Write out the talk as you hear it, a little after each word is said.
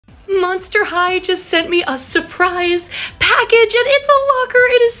Monster High just sent me a surprise package and it's a locker.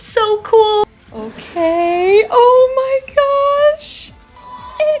 It is so cool. Okay. Oh my gosh.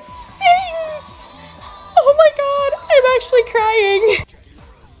 It sings. Oh my god. I'm actually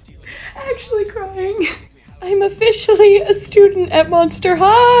crying. I'm officially a student at Monster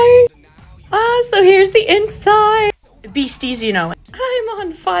High. So here's the inside. Beasties, you know. I'm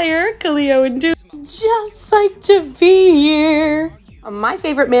on fire, Cleo and Duke. Just psyched to be here. My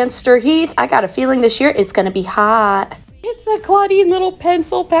favorite Monster Heath, I got a feeling this year it's gonna be hot. It's a Claudine little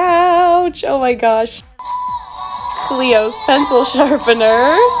pencil pouch. Oh my gosh. Cleo's pencil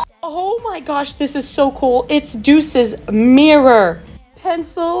sharpener. Oh my gosh, this is so cool. It's Deuce's mirror.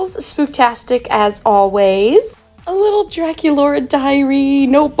 Pencils, spooktastic as always. A little Draculaura diary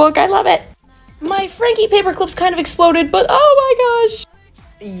notebook. I love it. My Frankie paperclips kind of exploded, but oh my gosh.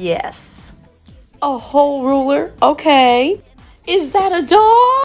 Yes. A whole ruler. Okay. Is that a dog?